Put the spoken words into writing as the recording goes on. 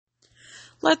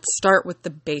Let's start with the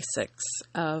basics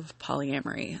of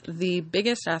polyamory. The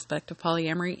biggest aspect of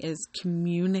polyamory is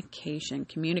communication.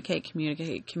 Communicate.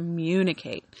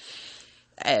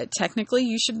 Technically,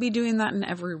 you should be doing that in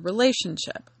every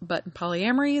relationship. But in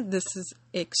polyamory, this is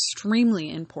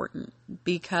extremely important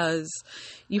because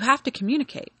you have to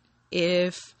communicate.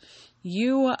 If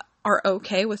you are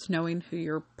okay with knowing who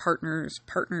your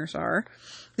partners are,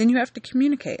 then you have to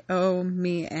communicate. Oh,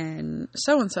 me and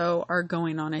so are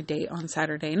going on a date on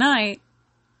Saturday night.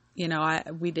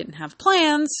 We didn't have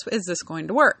plans. Is this going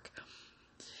to work?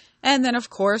 And then, of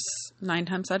course, 9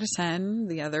 times out of 10,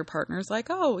 the other partner's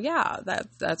like, oh, yeah,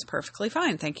 that's perfectly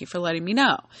fine. Thank you for letting me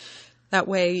know. That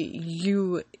way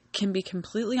you can be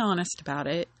completely honest about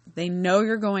it. They know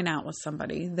you're going out with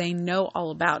somebody. They know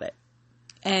all about it.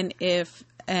 And if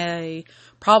a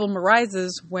problem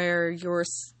arises where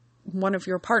one of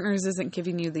your partners isn't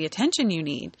giving you the attention you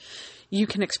need, you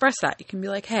can express that. You can be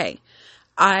like, hey,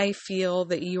 I feel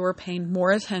that you are paying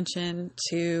more attention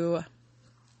to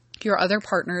your other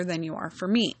partner than you are for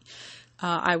me.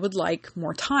 I would like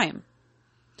more time.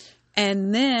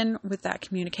 And then with that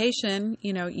communication,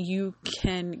 you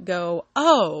can go,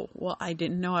 oh, well, I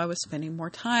didn't know I was spending more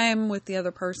time with the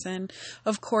other person.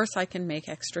 Of course, I can make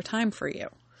extra time for you.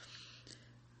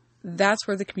 That's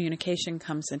where the communication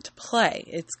comes into play.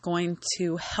 It's going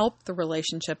to help the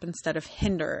relationship instead of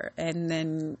hinder. And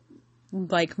then,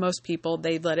 like most people,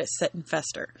 they let it sit and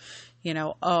fester.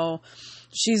 Oh,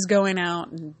 she's going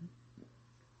out and,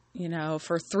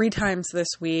 for 3 times this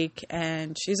week,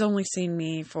 and she's only seen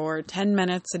me for 10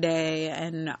 minutes a day,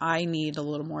 and I need a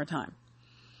little more time.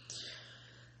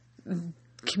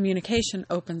 Communication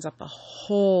opens up a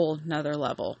whole nother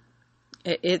level.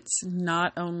 It's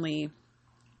not only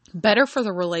better for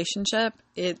the relationship,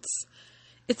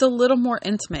 it's a little more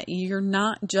intimate. You're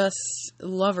not just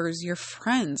lovers, you're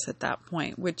friends at that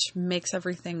point, which makes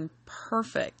everything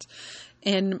perfect.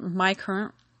 In my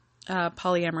current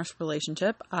polyamorous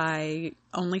relationship, I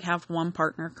only have one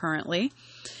partner currently,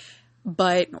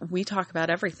 but we talk about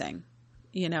everything.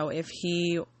 If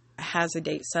he has a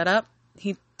date set up,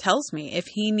 he tells me. If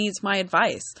he needs my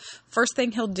advice, first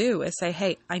thing he'll do is say,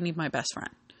 hey, I need my best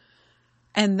friend.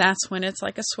 And that's when it's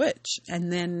like a switch.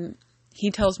 And then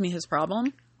he tells me his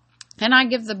problem, and I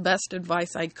give the best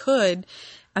advice I could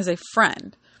as a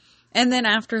friend. And then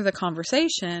after the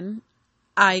conversation,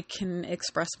 I can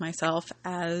express myself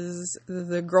as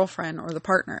the girlfriend or the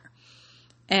partner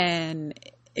and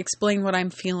explain what I'm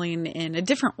feeling in a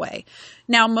different way.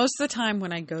 Now, most of the time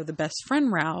when I go the best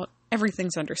friend route,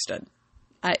 everything's understood.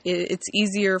 It's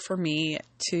easier for me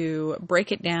to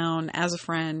break it down as a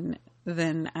friend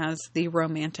than as the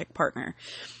romantic partner.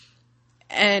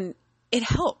 And it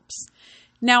helps.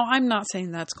 Now, I'm not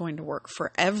saying that's going to work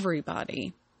for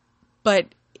everybody, but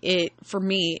for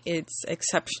me, it's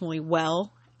exceptionally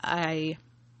well. The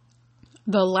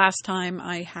last time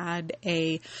I had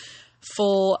a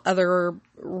full other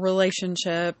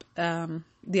relationship,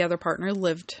 the other partner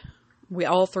we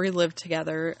all 3 lived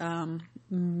together.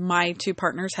 My 2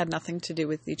 partners had nothing to do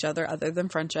with each other other than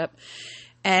friendship.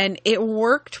 And it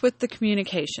worked with the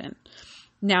communication.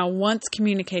 Now, once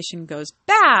communication goes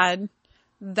bad,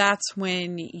 that's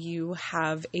when you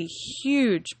have a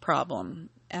huge problem.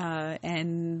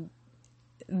 And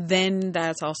then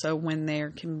that's also when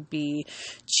there can be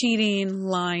cheating,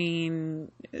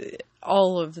 lying,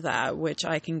 all of that, which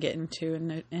I can get into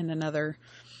in another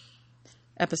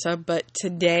episode. But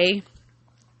today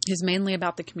is mainly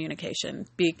about the communication,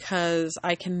 because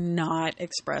I cannot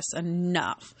express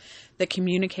enough that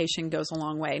communication goes a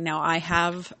long way. Now, I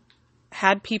have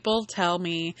had people tell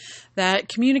me that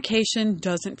communication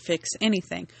doesn't fix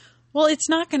anything. Well, it's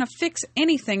not going to fix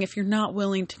anything if you're not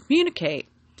willing to communicate.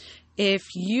 If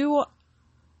you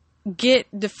get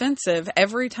defensive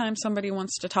every time somebody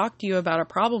wants to talk to you about a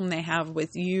problem they have with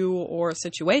you or a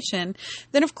situation,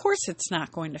 then of course it's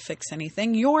not going to fix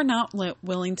anything. You're not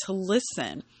willing to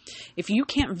listen. If you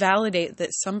can't validate that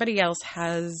somebody else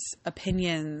has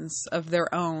opinions of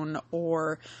their own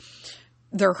or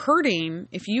they're hurting,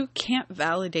 if you can't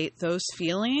validate those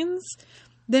feelings,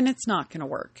 then it's not going to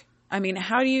work. I mean,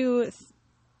 how do you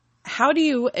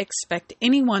expect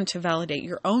anyone to validate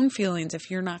your own feelings if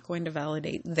you're not going to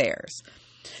validate theirs?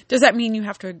 Does that mean you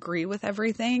have to agree with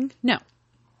everything? No,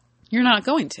 you're not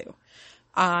going to.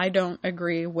 I don't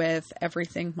agree with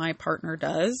everything my partner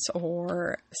does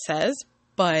or says,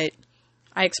 but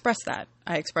I express that.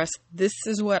 I express, this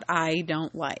is what I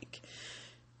don't like.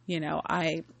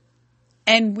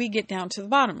 And we get down to the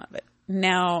bottom of it.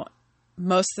 Now,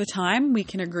 most of the time we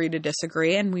can agree to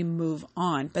disagree and we move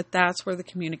on, but that's where the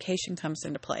communication comes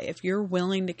into play. If you're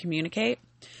willing to communicate,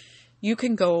 you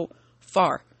can go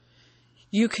far.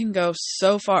 You can go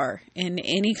so far in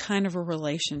any kind of a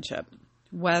relationship,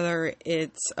 whether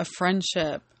it's a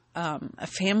friendship, a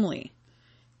family,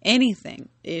 anything,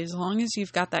 as long as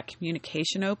you've got that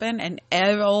communication open and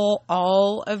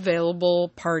all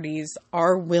available parties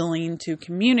are willing to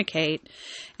communicate.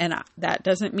 And that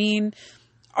doesn't mean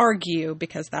argue,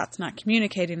 because that's not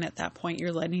communicating at that point.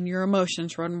 You're letting your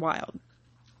emotions run wild.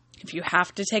 If you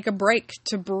have to take a break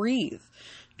to breathe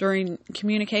during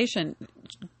communication,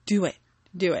 do it.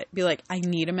 Do it. Be like, I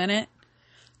need a minute.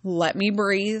 Let me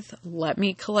breathe. Let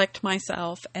me collect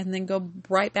myself, and then go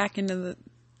right back into the,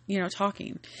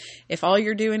 talking. If all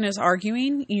you're doing is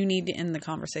arguing, you need to end the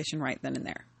conversation right then and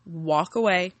there. Walk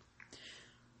away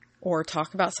or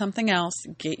talk about something else.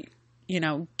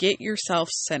 Get yourself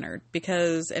centered,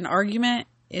 because an argument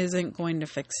isn't going to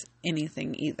fix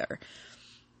anything either.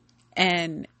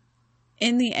 And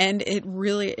in the end, it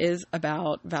really is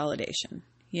about validation.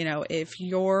 If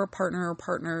your partner or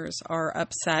partners are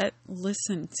upset,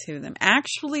 listen to them.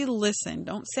 Actually listen.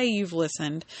 Don't say you've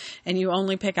listened and you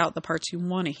only pick out the parts you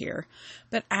want to hear,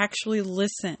 but actually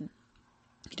listen.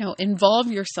 Involve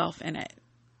yourself in it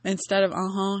instead of,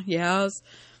 yes.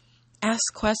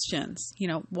 Ask questions.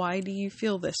 Why do you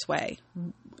feel this way?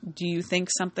 Do you think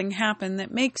something happened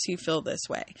that makes you feel this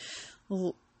way?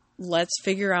 Let's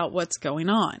figure out what's going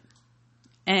on.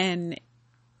 And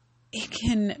it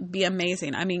can be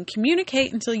amazing. I mean,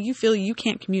 communicate until you feel you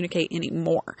can't communicate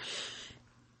anymore.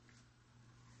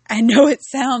 I know it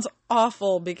sounds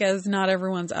awful because not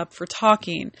everyone's up for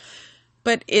talking,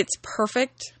 but it's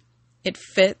perfect. It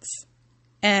fits.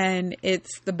 And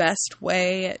it's the best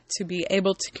way to be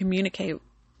able to communicate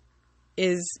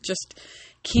is just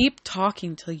keep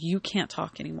talking till you can't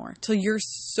talk anymore. Till you're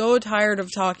so tired of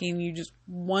talking, you just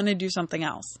want to do something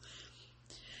else.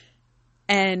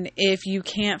 And if you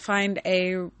can't find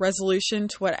a resolution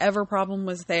to whatever problem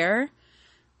was there,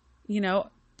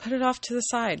 put it off to the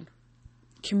side.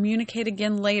 Communicate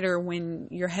again later when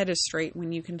your head is straight,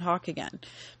 when you can talk again.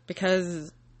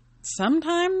 Because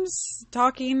sometimes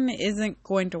talking isn't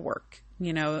going to work.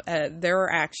 There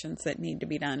are actions that need to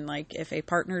be done. Like if a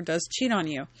partner does cheat on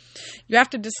you, you have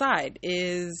to decide,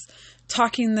 is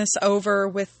talking this over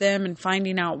with them and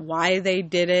finding out why they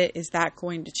did it, is that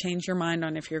going to change your mind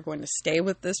on if you're going to stay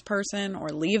with this person or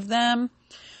leave them?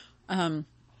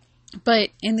 But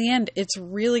in the end, it's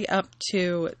really up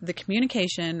to the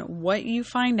communication, what you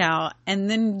find out, and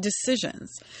then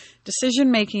decisions. Decision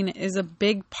making is a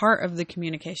big part of the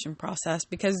communication process,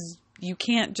 because you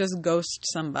can't just ghost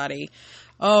somebody.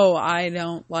 Oh, I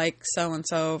don't like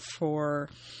so-and-so for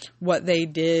what they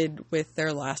did with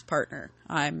their last partner.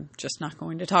 I'm just not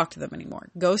going to talk to them anymore.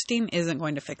 Ghosting isn't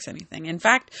going to fix anything. In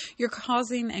fact, you're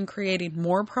causing and creating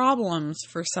more problems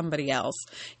for somebody else.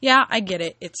 Yeah, I get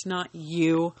it. It's not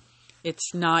you.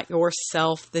 It's not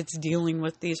yourself that's dealing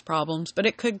with these problems, but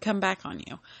it could come back on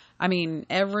you. I mean,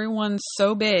 everyone's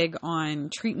so big on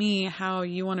treat me how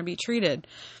you want to be treated,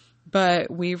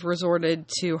 but we've resorted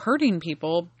to hurting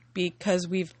people because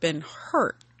we've been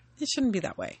hurt. It shouldn't be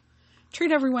that way.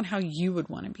 Treat everyone how you would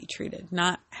want to be treated,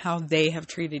 not how they have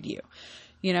treated you.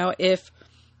 If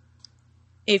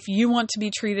you want to be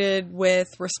treated with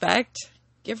respect,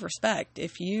 give respect.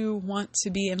 If you want to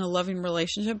be in a loving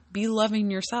relationship, be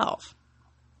loving yourself.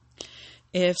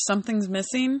 If something's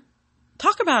missing,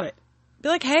 talk about it. Be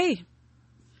like, hey,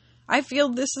 I feel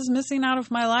this is missing out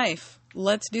of my life.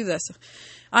 Let's do this.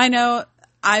 I know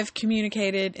I've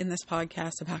communicated in this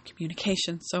podcast about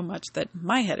communication so much that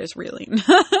my head is reeling.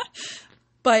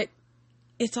 But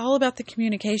it's all about the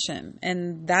communication.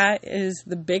 And that is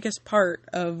the biggest part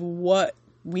of what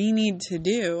we need to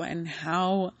do and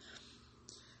how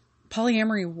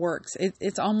polyamory works.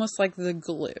 It's almost like the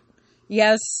glue.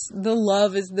 Yes, the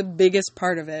love is the biggest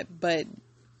part of it, but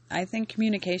I think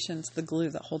communication's the glue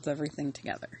that holds everything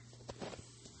together.